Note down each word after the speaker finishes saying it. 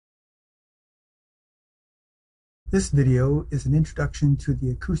This video is an introduction to the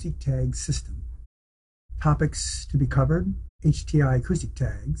acoustic tag system. Topics to be covered: HTI acoustic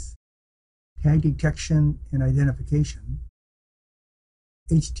tags, tag detection and identification,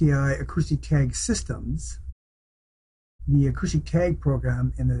 HTI acoustic tag systems, the acoustic tag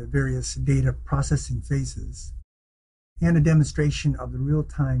program and the various data processing phases, and a demonstration of the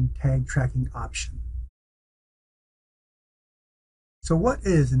real-time tag tracking option. So what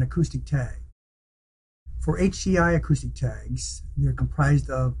is an acoustic tag? For HTI acoustic tags, they're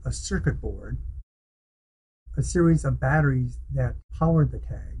comprised of a circuit board, a series of batteries that power the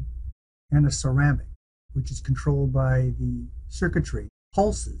tag, and a ceramic, which is controlled by the circuitry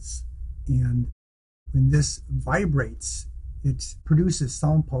pulses. And when this vibrates, it produces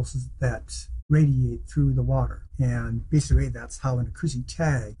sound pulses that radiate through the water. And basically, that's how an acoustic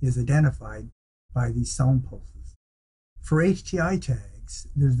tag is identified, by these sound pulses. For HTI tags,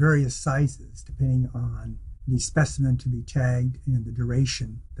 there's various sizes depending on the specimen to be tagged and the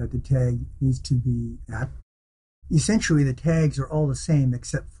duration that the tag needs to be at. Essentially, the tags are all the same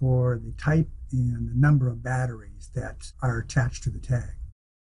except for the type and the number of batteries that are attached to the tag.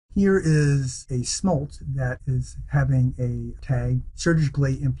 Here is a smolt that is having a tag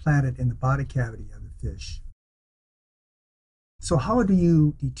surgically implanted in the body cavity of the fish. So how do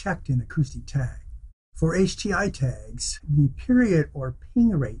you detect an acoustic tag? For HTI tags, the period or ping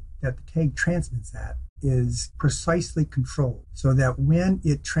rate that the tag transmits at is precisely controlled so that when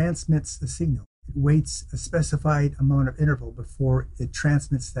it transmits a signal, it waits a specified amount of interval before it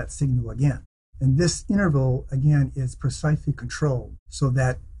transmits that signal again. And this interval, again, is precisely controlled so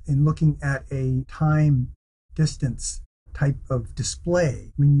that in looking at a time distance type of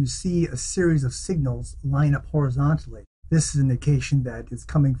display, when you see a series of signals line up horizontally, this is an indication that it's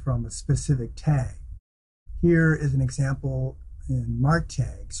coming from a specific tag. Here is an example in mark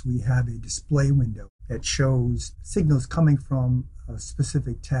tags. We have a display window that shows signals coming from a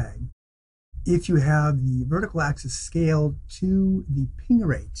specific tag. If you have the vertical axis scaled to the ping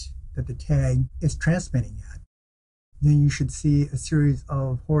rate that the tag is transmitting at, then you should see a series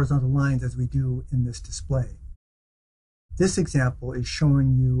of horizontal lines as we do in this display. This example is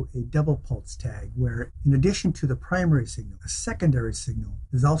showing you a double pulse tag where, in addition to the primary signal, a secondary signal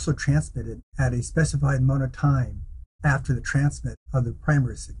is also transmitted at a specified amount of time after the transmit of the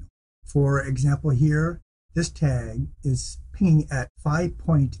primary signal. For example here, this tag is pinging at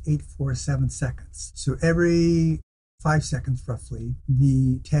 5.847 seconds. So every 5 seconds roughly,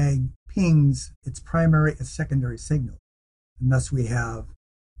 the tag pings its primary and secondary signal. And thus we have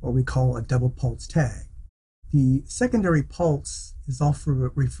what we call a double pulse tag. The secondary pulse is also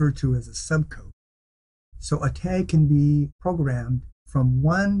referred to as a subcode. So a tag can be programmed from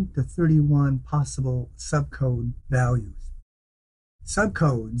 1 to 31 possible subcode values.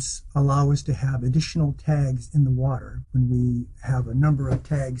 Subcodes allow us to have additional tags in the water when we have a number of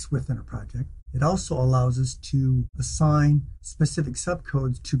tags within a project. It also allows us to assign specific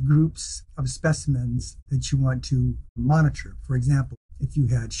subcodes to groups of specimens that you want to monitor. For example, if you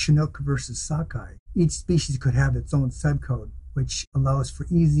had Chinook versus sockeye, each species could have its own subcode, which allows for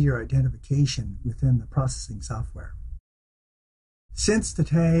easier identification within the processing software. Since the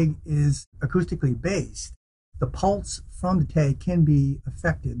tag is acoustically based, the pulse from the tag can be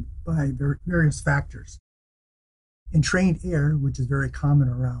affected by various factors. Entrained air, which is very common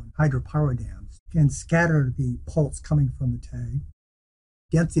around hydropower dams, can scatter the pulse coming from the tag.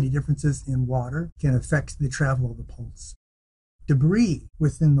 Density differences in water can affect the travel of the pulse. Debris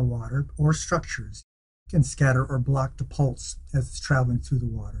within the water or structures can scatter or block the pulse as it's traveling through the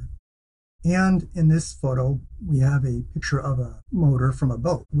water. And in this photo, we have a picture of a motor from a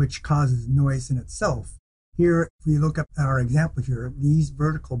boat, which causes noise in itself. Here, if we look up at our example here, these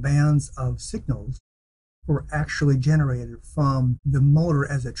vertical bands of signals were actually generated from the motor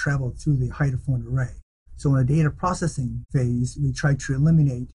as it traveled through the hydrophone array. So in the data processing phase, we try to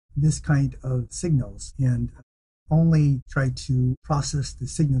eliminate this kind of signals and only try to process the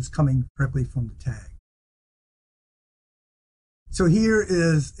signals coming directly from the tag. So here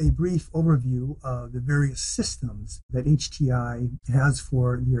is a brief overview of the various systems that HTI has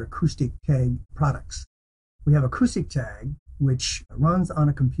for their acoustic tag products. We have acoustic tag, which runs on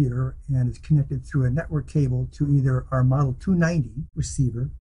a computer and is connected through a network cable to either our Model 290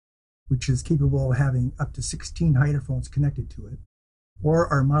 receiver, which is capable of having up to 16 hydrophones connected to it, or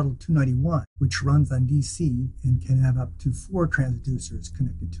our Model 291, which runs on DC and can have up to 4 transducers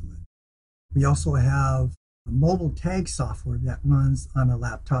connected to it. We also have a mobile tag software that runs on a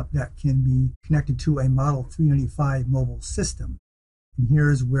laptop that can be connected to a Model 395 mobile system. And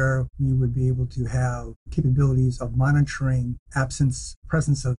here's where we would be able to have capabilities of monitoring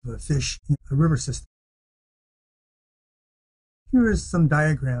presence of a fish in a river system. Here are some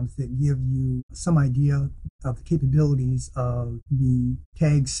diagrams that give you some idea of the capabilities of the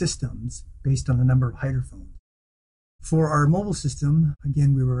tag systems based on the number of hydrophones. For our mobile system,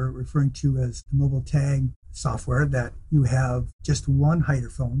 again, we were referring to as the mobile tag software, that you have just one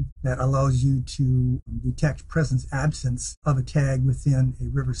hydrophone that allows you to detect presence absence of a tag within a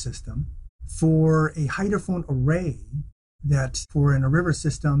river system. For a hydrophone array, that for in a river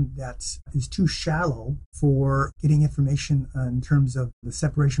system that is too shallow for getting information in terms of the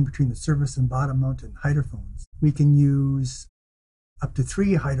separation between the surface and bottom mounted hydrophones, we can use up to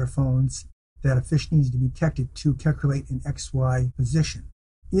 3 hydrophones that a fish needs to be detected to calculate an XY position.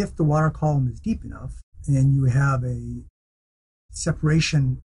 If the water column is deep enough and you have a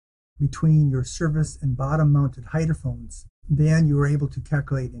separation between your surface and bottom mounted hydrophones, then you are able to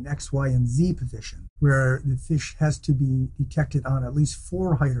calculate an X, Y, and Z position, where the fish has to be detected on at least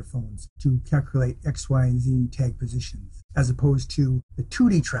 4 hydrophones to calculate X, Y, and Z tag positions, as opposed to the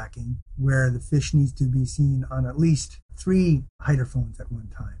 2D tracking, where the fish needs to be seen on at least 3 hydrophones at one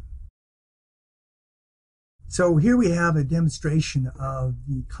time. So here we have a demonstration of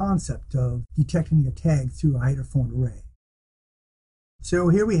the concept of detecting a tag through a hydrophone array. So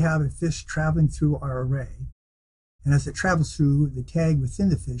here we have a fish traveling through our array, and as it travels through, the tag within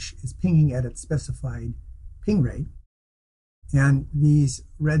the fish is pinging at its specified ping rate, and these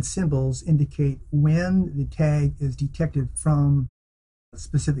red symbols indicate when the tag is detected from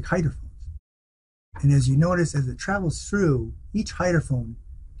specific hydrophones. And as you notice, as it travels through, each hydrophone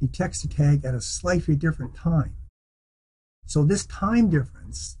detects the tag at a slightly different time. So this time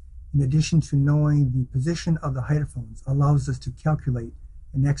difference, in addition to knowing the position of the hydrophones, allows us to calculate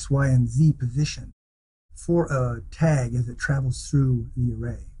an X, Y, and Z position for a tag as it travels through the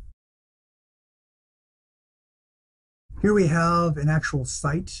array. Here we have an actual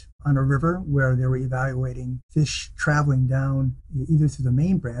site on a river where they were evaluating fish traveling down either through the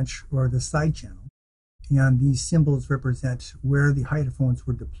main branch or the side channel. And these symbols represent where the hydrophones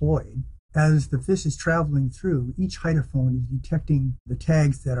were deployed. As the fish is traveling through, each hydrophone is detecting the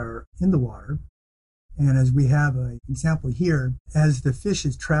tags that are in the water. And as we have an example here, as the fish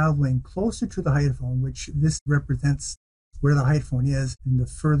is traveling closer to the hydrophone, which this represents where the hydrophone is, and the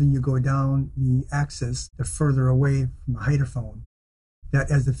further you go down the axis, the further away from the hydrophone, that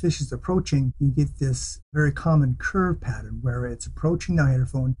as the fish is approaching, you get this very common curve pattern where it's approaching the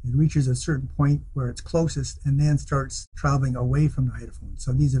hydrophone, it reaches a certain point where it's closest, and then starts traveling away from the hydrophone.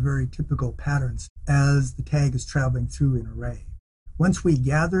 So these are very typical patterns as the tag is traveling through an array. Once we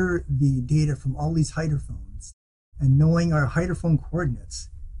gather the data from all these hydrophones, and knowing our hydrophone coordinates,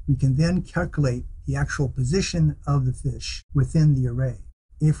 we can then calculate the actual position of the fish within the array.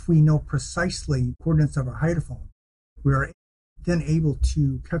 If we know precisely the coordinates of our hydrophone, we are then able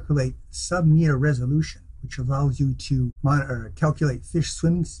to calculate sub-meter resolution, which allows you to monitor, calculate fish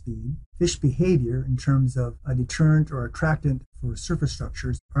swimming speed, fish behavior in terms of a deterrent or attractant for surface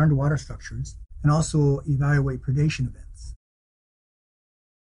structures or underwater structures, and also evaluate predation events.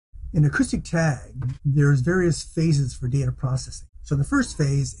 In acoustic tag, there's various phases for data processing. So the first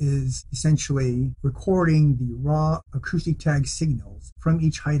phase is essentially recording the raw acoustic tag signals from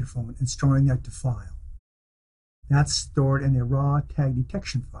each hydrophone and storing that to file. That's stored in a raw tag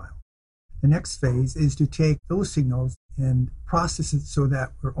detection file. The next phase is to take those signals and process it so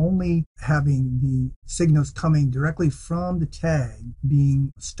that we're only having the signals coming directly from the tag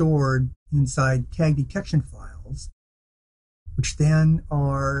being stored inside tag detection files, which then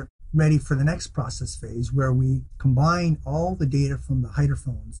are ready for the next process phase, where we combine all the data from the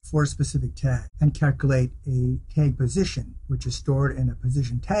hydrophones for a specific tag and calculate a tag position, which is stored in a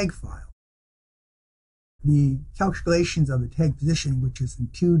position tag file. The calculations of the tag position, which is in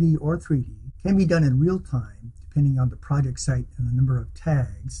 2D or 3D, can be done in real time, depending on the project site and the number of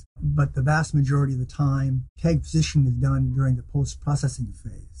tags, but the vast majority of the time, tag position is done during the post-processing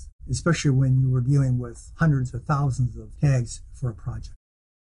phase, especially when you are dealing with hundreds or thousands of tags for a project.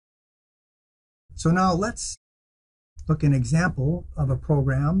 So now let's look at an example of a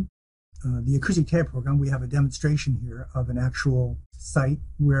program. The acoustic tag program, we have a demonstration here of an actual site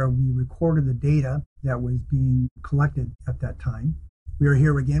where we recorded the data that was being collected at that time. We are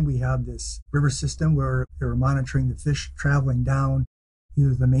here again, we have this river system where they're monitoring the fish traveling down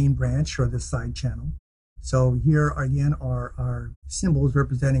either the main branch or the side channel. So here again are our symbols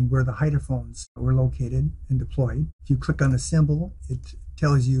representing where the hydrophones were located and deployed. If you click on the symbol, it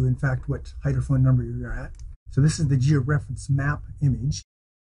tells you in fact what hydrophone number you're at. So this is the georeference map image.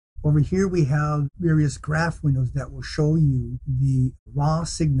 Over here we have various graph windows that will show you the raw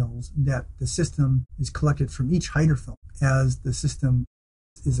signals that the system is collected from each hydrophone as the system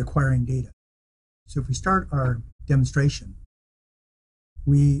is acquiring data. So if we start our demonstration,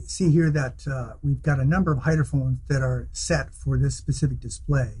 We see here that we've got a number of hydrophones that are set for this specific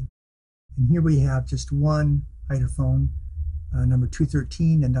display. And here we have just one hydrophone, number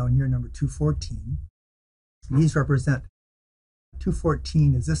 213, and down here number 214. These represent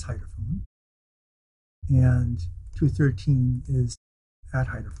 214 is this hydrophone, and 213 is that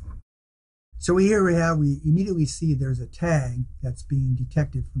hydrophone. So we immediately see there's a tag that's being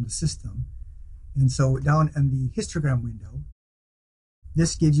detected from the system. And so down in the histogram window,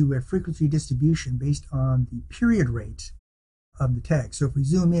 this gives you a frequency distribution based on the period rate of the tag. So if we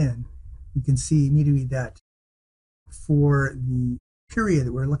zoom in, we can see immediately that for the period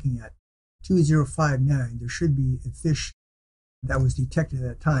that we're looking at, 2059, there should be a fish that was detected at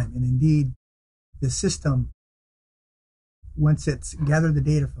that time. And indeed, the system, once it's gathered the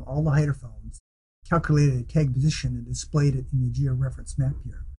data from all the hydrophones, calculated a tag position and displayed it in the georeference map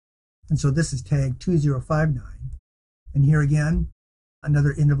here. And so this is tag 2059. And here again,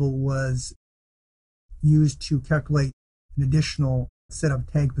 another interval was used to calculate an additional set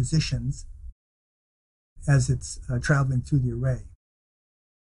of tag positions as it's traveling through the array.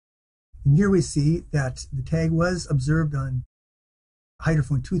 And here we see that the tag was observed on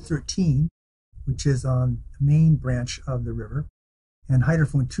hydrophone 213, which is on the main branch of the river, and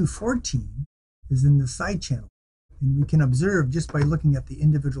hydrophone 214 is in the side channel. And we can observe just by looking at the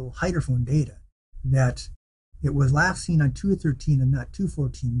individual hydrophone data that it was last seen on 213 and not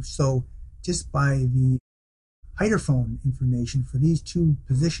 214. So just by the hydrophone information for these two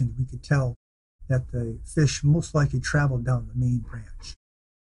positions, we could tell that the fish most likely traveled down the main branch.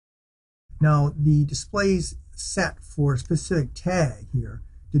 Now, the displays set for a specific tag here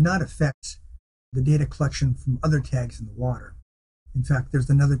did not affect the data collection from other tags in the water. In fact, there's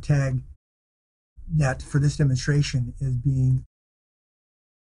another tag that for this demonstration is being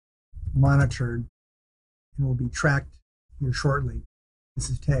monitored and will be tracked here shortly. This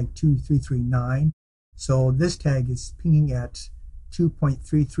is tag 2339. So this tag is pinging at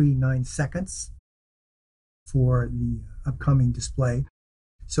 2.339 seconds for the upcoming display.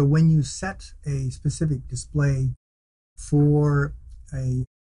 So when you set a specific display for a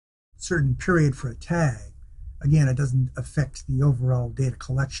certain period for a tag, again, it doesn't affect the overall data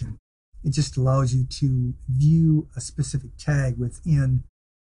collection. It just allows you to view a specific tag within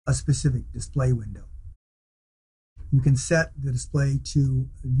a specific display window. You can set the display to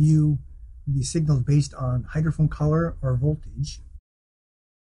view the signals based on hydrophone color or voltage.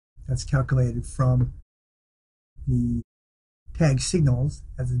 That's calculated from the tag signals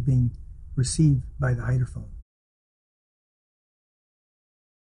as it's being received by the hydrophone.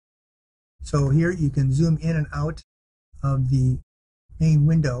 So here you can zoom in and out of the main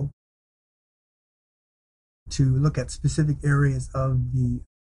window to look at specific areas of the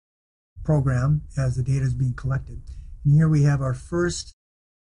program as the data is being collected. And here we have our first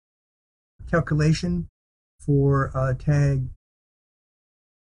calculation for tag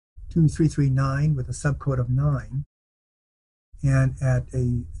 2339 with a subcode of 9. And at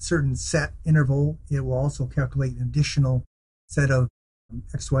a certain set interval, it will also calculate an additional set of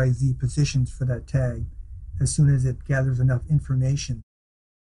XYZ positions for that tag as soon as it gathers enough information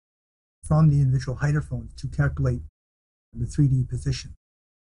from the individual hydrophones to calculate the 3D position.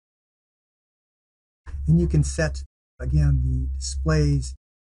 And you can set, again, the displays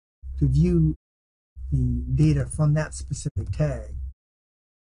to view the data from that specific tag.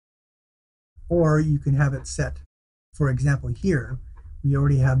 Or you can have it set, for example, here, we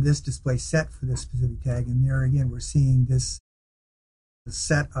already have this display set for this specific tag, and there again, we're seeing this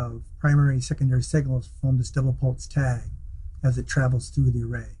set of primary and secondary signals from this double pulse tag as it travels through the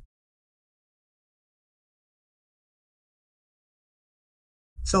array.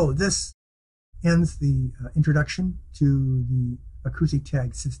 So this ends the introduction to the acoustic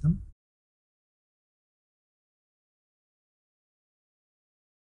tag system.